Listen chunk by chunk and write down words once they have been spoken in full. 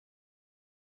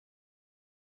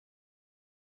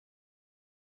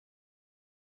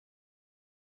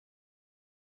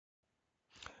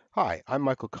Hi, I'm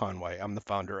Michael Conway. I'm the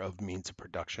founder of Means of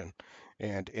Production.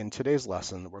 And in today's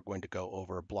lesson, we're going to go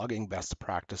over blogging best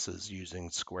practices using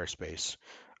Squarespace,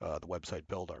 the website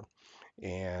builder.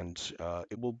 And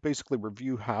it will basically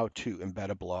review how to embed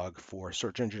a blog for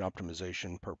search engine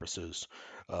optimization purposes,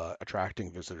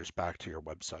 attracting visitors back to your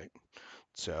website.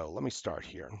 So let me start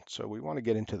here. So we want to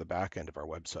get into the back end of our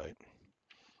website.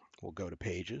 We'll go to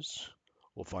Pages.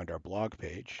 We'll find our blog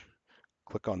page.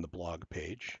 Click on the blog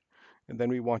page, and then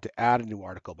we want to add a new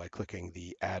article by clicking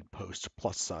the Add Post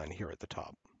plus sign here at the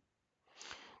top.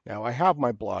 Now I have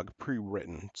my blog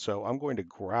pre-written, so I'm going to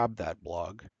grab that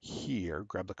blog here,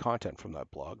 grab the content from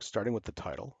that blog, starting with the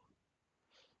title.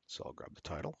 So I'll grab the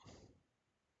title,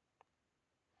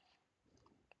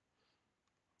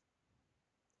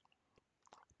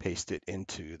 paste it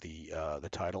into the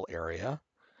title area,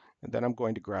 and then I'm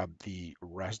going to grab the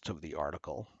rest of the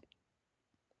article.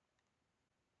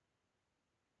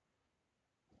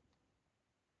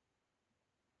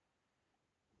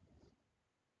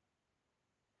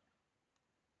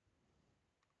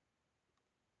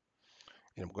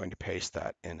 And I'm going to paste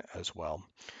that in as well.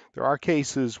 There are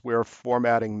cases where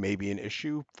formatting may be an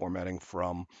issue. Formatting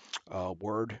from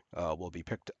Word will be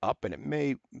picked up, and it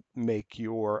may make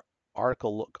your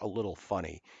article look a little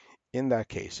funny. In that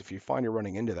case, if you find you're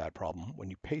running into that problem, when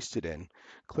you paste it in,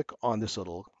 click on this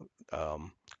little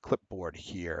clipboard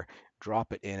here,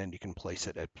 drop it in, and you can place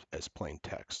it as plain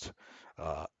text.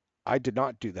 Uh, I did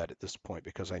not do that at this point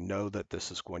because I know that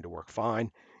this is going to work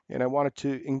fine, and I wanted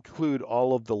to include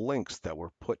all of the links that were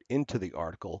put into the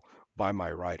article by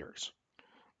my writers.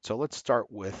 So let's start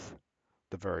with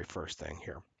the very first thing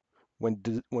here.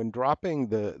 When dropping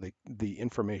the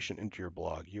information into your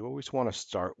blog, you always want to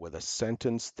start with a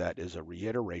sentence that is a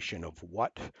reiteration of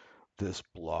what this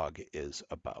blog is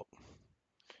about.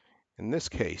 In this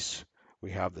case,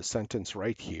 we have the sentence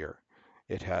right here.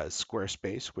 It has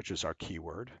Squarespace, which is our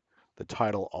keyword. The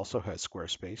title also has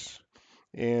Squarespace.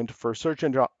 And for search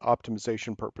engine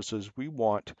optimization purposes, we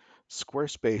want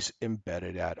Squarespace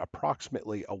embedded at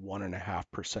approximately a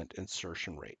 1.5%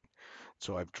 insertion rate.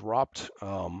 So I've dropped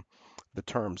the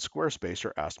term Squarespace,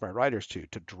 or asked my writers to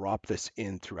drop this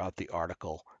in throughout the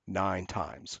article 9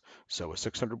 times. So a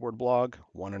 600 word blog,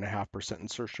 1.5%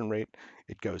 insertion rate,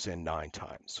 it goes in 9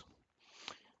 times.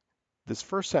 This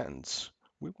first sentence,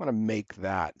 we want to make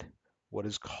that what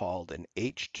is called an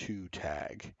H2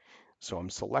 tag. So I'm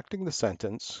selecting the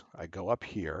sentence, I go up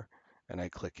here, and I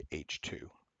click H2.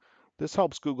 This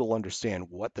helps Google understand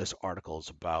what this article is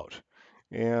about.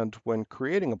 And when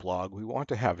creating a blog, we want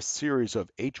to have a series of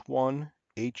H1,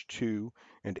 H2,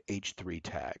 and H3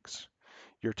 tags.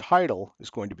 Your title is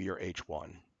going to be your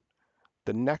H1.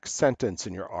 The next sentence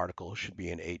in your article should be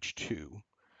an H2.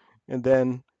 And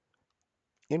then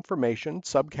information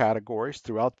subcategories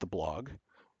throughout the blog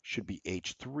should be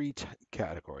H3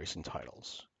 categories and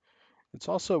titles. It's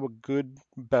also a good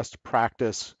best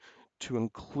practice to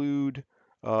include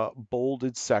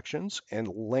bolded sections and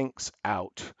links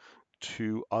out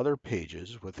to other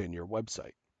pages within your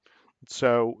website.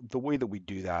 So the way that we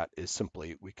do that is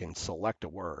simply we can select a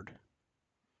word,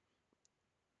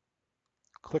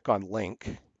 click on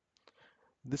link.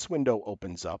 This window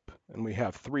opens up and we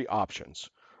have 3 options.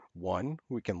 One,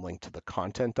 we can link to the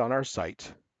content on our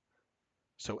site,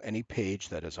 so any page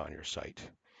that is on your site.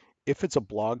 If it's a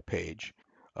blog page,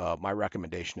 my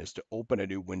recommendation is to open a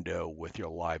new window with your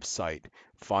live site,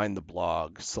 find the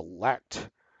blog, select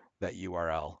that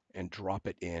URL, and drop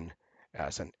it in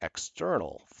as an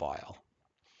external file.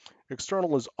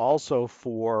 External is also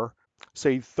for,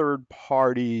 say,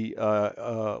 third-party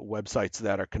websites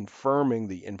that are confirming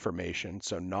the information,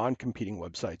 so non-competing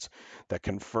websites that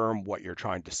confirm what you're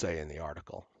trying to say in the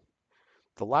article.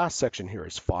 The last section here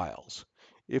is files.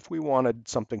 If we wanted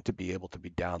something to be able to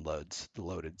be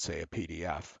loaded, say a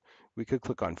PDF, we could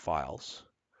click on Files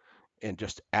and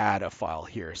just add a file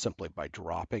here simply by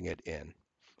dropping it in.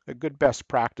 A good best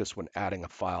practice when adding a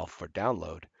file for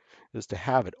download is to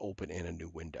have it open in a new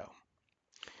window.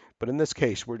 But in this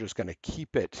case, we're just going to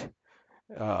keep it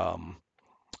um,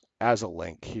 as a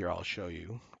link. Here, I'll show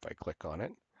you if I click on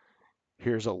it.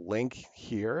 Here's a link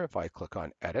here. If I click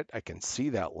on edit, I can see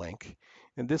that link.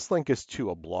 And this link is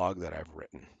to a blog that I've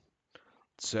written.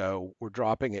 So we're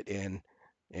dropping it in,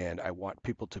 and I want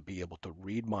people to be able to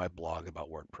read my blog about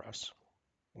WordPress.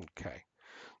 Okay,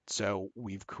 so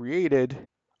we've created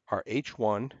our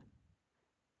H1,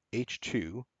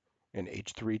 H2, and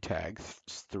H3 tags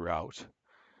throughout.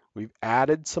 We've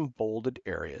added some bolded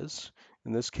areas.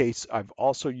 In this case, I've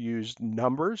also used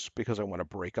numbers because I want to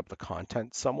break up the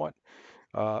content somewhat.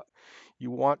 Uh, you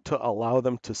want to allow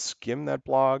them to skim that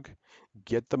blog,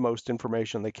 get the most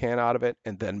information they can out of it,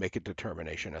 and then make a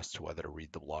determination as to whether to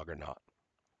read the blog or not.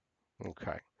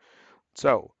 Okay,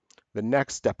 so the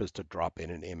next step is to drop in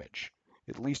an image,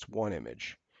 at least one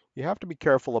image. You have to be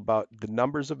careful about the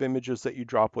numbers of images that you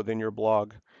drop within your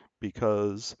blog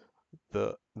because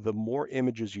the more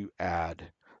images you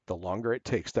add, the longer it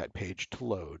takes that page to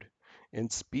load. And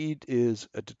speed is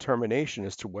a determination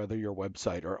as to whether your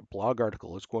website or a blog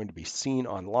article is going to be seen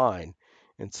online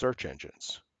in search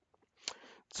engines.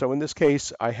 So in this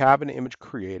case, I have an image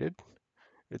created.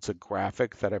 It's a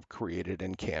graphic that I've created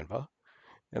in Canva.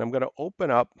 And I'm going to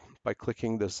open up by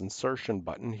clicking this insertion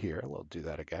button here. I'll do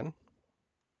that again.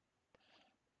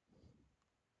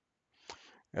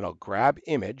 And I'll grab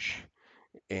image.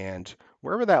 And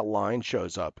wherever that line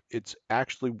shows up, it's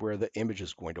actually where the image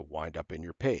is going to wind up in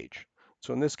your page.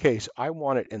 So in this case, I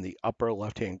want it in the upper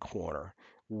left-hand corner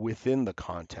within the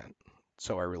content.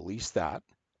 So I release that.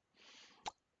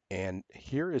 And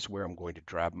here is where I'm going to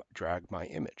drag my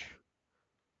image.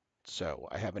 So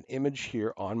I have an image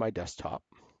here on my desktop.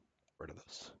 Rid of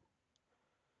this.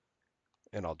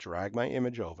 And I'll drag my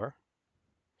image over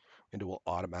and it will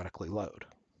automatically load.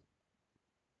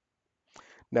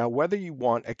 Now, whether you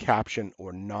want a caption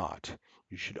or not,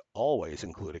 you should always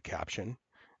include a caption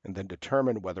and then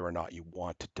determine whether or not you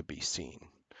want it to be seen.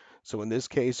 So in this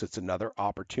case, it's another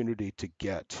opportunity to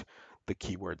get the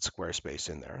keyword Squarespace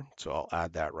in there. So I'll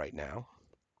add that right now.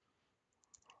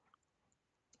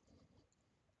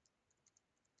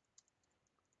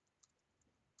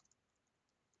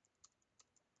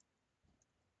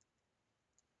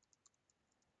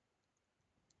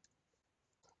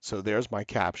 So there's my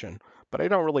caption, but I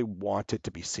don't really want it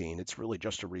to be seen. It's really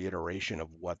just a reiteration of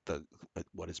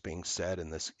what is being said in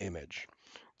this image.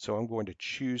 So I'm going to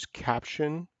choose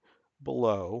caption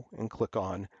below and click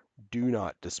on do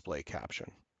not display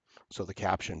caption. So the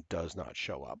caption does not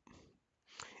show up.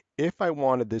 If I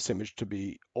wanted this image to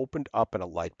be opened up in a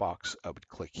lightbox, I would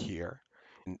click here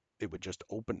and it would just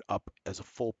open up as a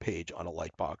full page on a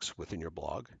lightbox within your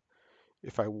blog.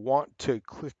 If I want to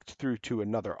click through to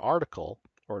another article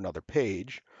or another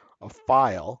page, a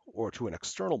file, or to an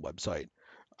external website,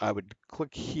 I would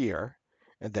click here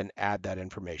and then add that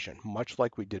information, much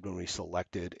like we did when we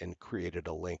selected and created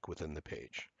a link within the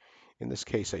page. In this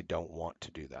case, I don't want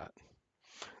to do that.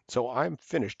 So I'm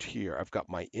finished here. I've got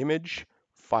my image,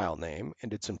 file name,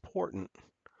 and it's important,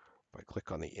 if I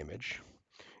click on the image,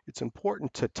 it's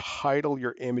important to title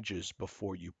your images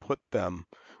before you put them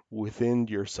within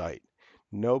your site.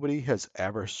 Nobody has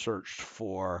ever searched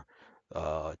for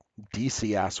uh,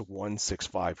 DCS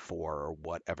 1654 or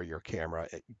whatever your camera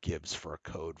gives for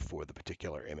a code for the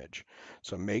particular image.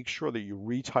 So make sure that you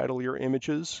retitle your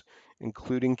images,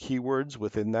 including keywords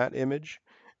within that image,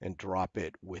 and drop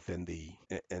it within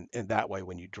and that way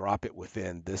when you drop it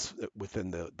within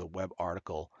the web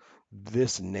article,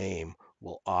 this name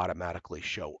will automatically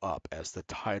show up as the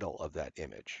title of that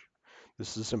image.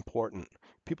 This is important.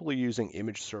 People are using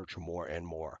image search more and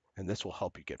more, and this will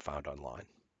help you get found online.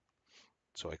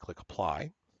 So I click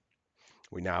apply.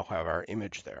 We now have our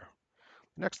image there.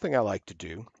 The next thing I like to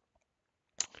do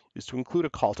is to include a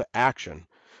call to action.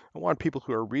 I want people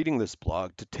who are reading this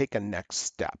blog to take a next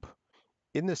step.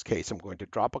 In this case, I'm going to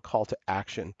drop a call to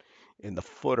action in the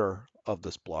footer of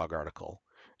this blog article.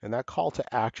 And that call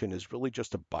to action is really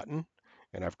just a button.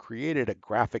 And I've created a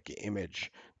graphic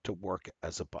image to work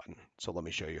as a button. So let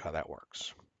me show you how that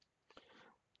works.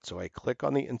 So I click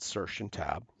on the insertion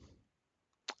tab.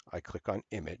 I click on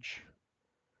image.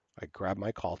 I grab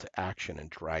my call to action and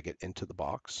drag it into the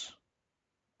box.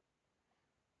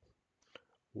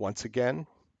 Once again,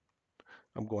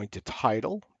 I'm going to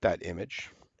title that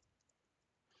image.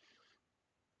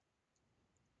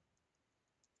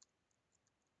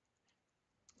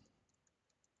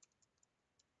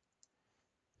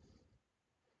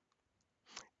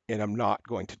 And I'm not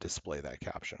going to display that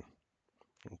caption.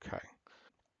 Okay.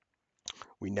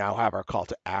 We now have our call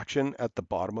to action at the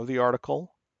bottom of the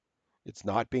article. It's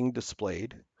not being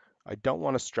displayed. I don't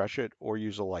want to stretch it or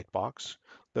use a lightbox,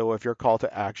 though if your call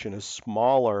to action is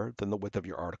smaller than the width of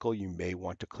your article, you may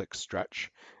want to click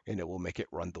stretch and it will make it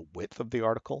run the width of the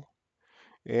article.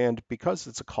 And because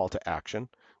it's a call to action,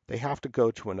 they have to go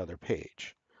to another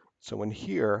page. So in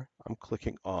here, I'm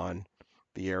clicking on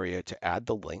the area to add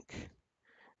the link.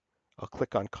 I'll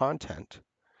click on content,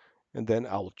 and then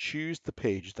I'll choose the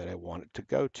page that I want it to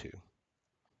go to.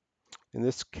 In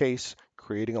this case,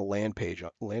 creating a landing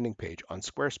page on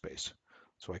Squarespace.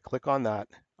 So I click on that,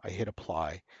 I hit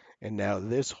apply, and now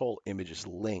this whole image is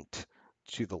linked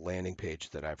to the landing page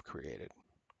that I've created.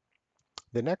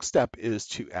 The next step is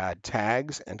to add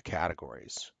tags and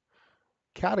categories.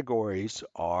 Categories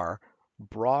are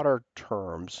broader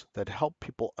terms that help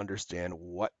people understand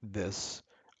what this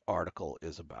article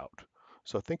is about.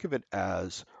 So think of it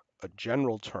as a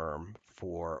general term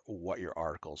for what your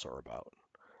articles are about.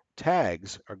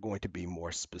 Tags are going to be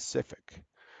more specific.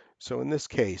 So in this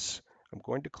case, I'm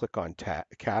going to click on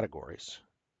categories,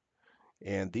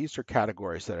 and these are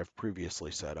categories that I've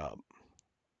previously set up.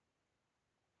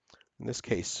 In this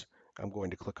case, I'm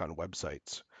going to click on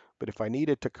websites. But if I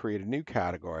needed to create a new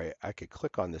category, I could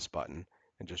click on this button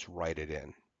and just write it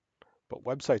in. But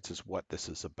websites is what this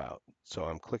is about. So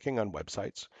I'm clicking on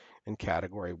websites, and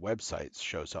category websites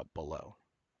shows up below.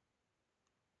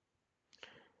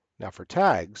 Now for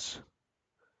tags,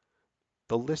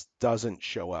 the list doesn't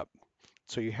show up.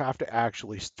 So you have to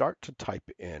actually start to type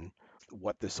in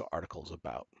what this article is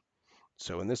about.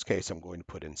 So in this case, I'm going to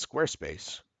put in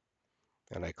Squarespace,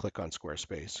 and I click on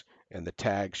Squarespace, and the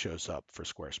tag shows up for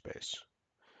Squarespace.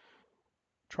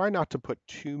 Try not to put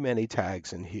too many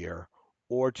tags in here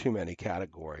or too many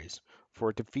categories, for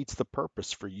it defeats the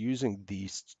purpose for using the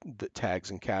tags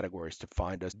and categories to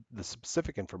find us the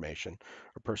specific information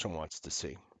a person wants to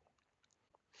see.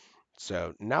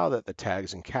 So now that the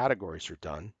tags and categories are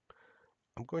done,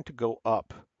 I'm going to go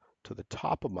up to the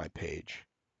top of my page,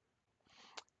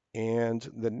 and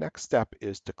the next step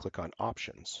is to click on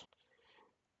options.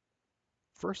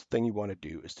 First thing you want to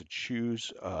do is to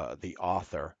choose the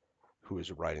author who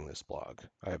is writing this blog.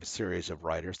 I have a series of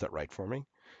writers that write for me,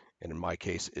 and in my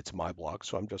case, it's my blog,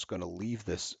 so I'm just going to leave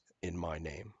this in my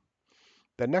name.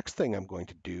 The next thing I'm going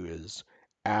to do is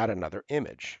add another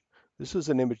image. This is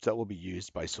an image that will be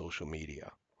used by social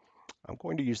media. I'm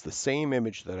going to use the same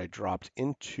image that I dropped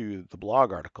into the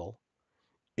blog article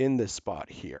in this spot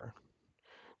here.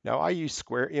 Now I use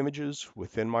square images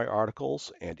within my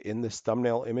articles and in this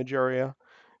thumbnail image area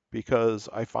because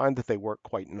I find that they work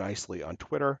quite nicely on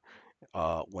Twitter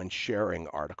when sharing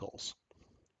articles.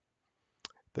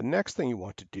 The next thing you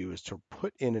want to do is to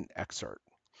put in an excerpt.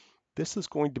 This is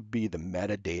going to be the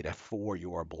metadata for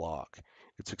your blog.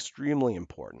 It's extremely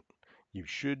important. You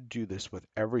should do this with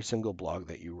every single blog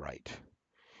that you write.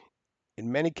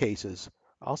 In many cases,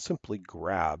 I'll simply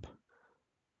grab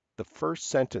the first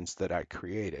sentence that I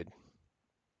created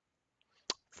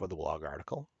for the blog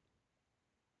article,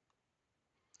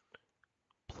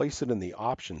 place it in the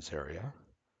options area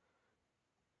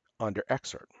under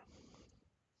excerpt.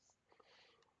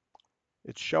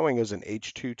 It's showing as an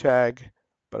H2 tag,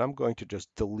 but I'm going to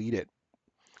just delete it,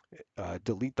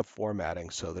 delete the formatting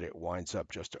so that it winds up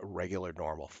just a regular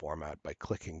normal format by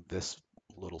clicking this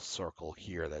little circle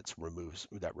here that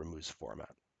removes format.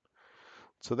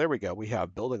 So there we go. We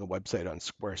have building a website on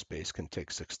Squarespace can take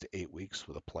 6 to 8 weeks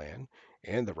with a plan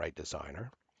and the right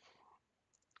designer.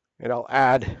 And I'll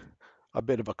add a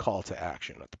bit of a call to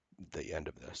action at the end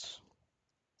of this.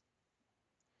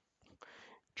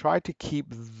 Try to keep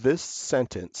this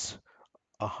sentence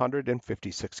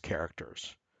 156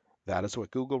 characters. That is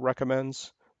what Google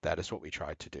recommends. That is what we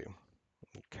tried to do.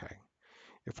 Okay.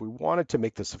 If we wanted to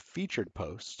make this a featured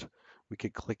post, we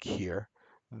could click here.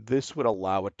 This would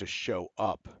allow it to show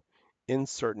up in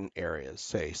certain areas,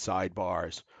 say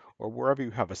sidebars, or wherever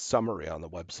you have a summary on the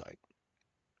website.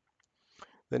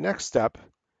 The next step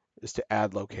is to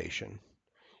add location.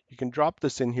 You can drop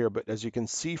this in here, but as you can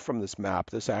see from this map,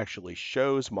 this actually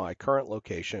shows my current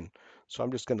location, so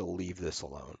I'm just going to leave this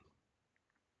alone.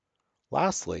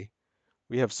 Lastly,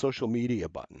 we have social media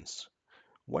buttons.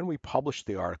 When we publish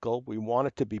the article, we want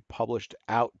it to be published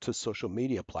out to social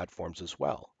media platforms as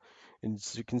well. And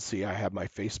as you can see, I have my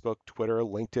Facebook, Twitter,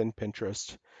 LinkedIn,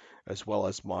 Pinterest, as well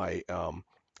as my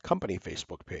company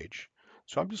Facebook page.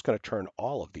 So I'm just going to turn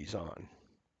all of these on.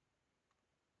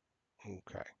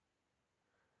 Okay.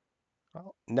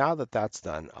 Well, now that that's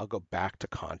done, I'll go back to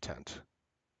content.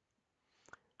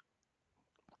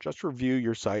 Just review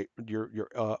your site, your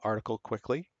article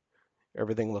quickly.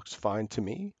 Everything looks fine to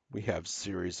me. We have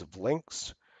series of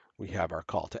links. We have our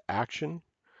call to action.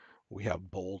 We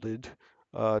have bolded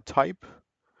type.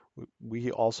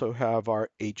 We also have our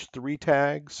H3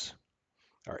 tags,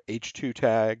 our H2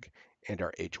 tag, and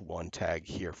our H1 tag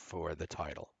here for the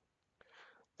title.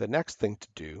 The next thing to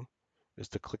do is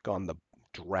to click on the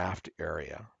draft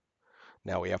area.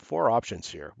 Now we have 4 options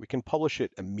here. We can publish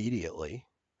it immediately,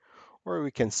 or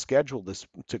we can schedule this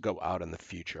to go out in the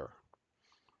future.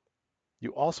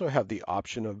 You also have the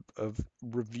option of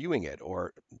reviewing it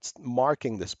or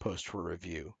marking this post for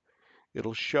review.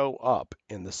 It'll show up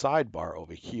in the sidebar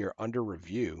over here under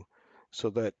review so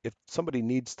that if somebody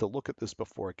needs to look at this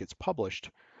before it gets published,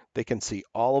 they can see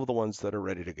all of the ones that are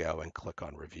ready to go and click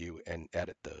on review and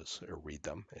edit those or read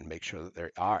them and make sure that they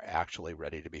are actually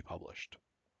ready to be published.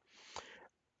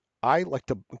 I like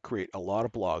to create a lot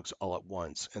of blogs all at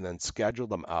once and then schedule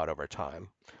them out over time.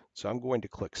 So I'm going to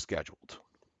click scheduled.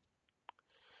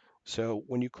 So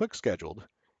when you click scheduled,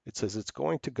 it says it's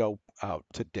going to go out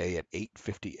today at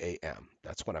 8:50 a.m.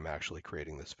 That's when I'm actually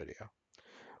creating this video.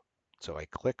 So I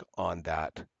click on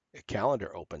that, a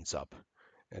calendar opens up,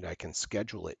 and I can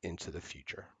schedule it into the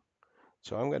future.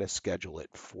 So I'm going to schedule it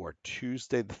for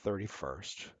Tuesday the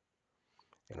 31st,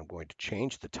 and I'm going to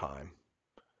change the time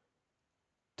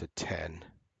to 10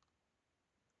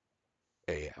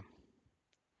 a.m.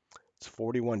 It's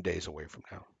 41 days away from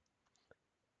now.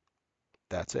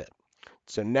 That's it.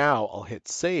 So now I'll hit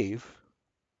save,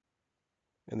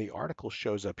 and the article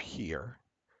shows up here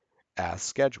as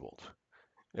scheduled.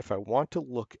 If I want to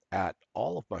look at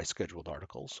all of my scheduled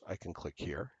articles, I can click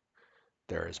here.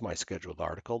 There is my scheduled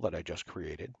article that I just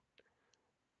created.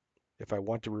 If I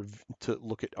want to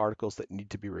look at articles that need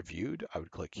to be reviewed, I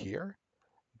would click here.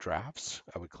 Drafts,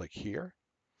 I would click here.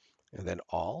 And then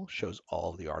all shows all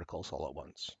of the articles all at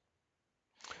once.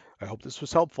 I hope this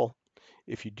was helpful.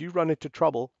 If you do run into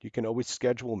trouble, you can always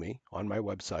schedule me on my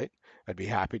website. I'd be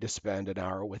happy to spend an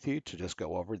hour with you to just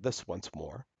go over this once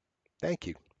more. Thank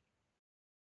you.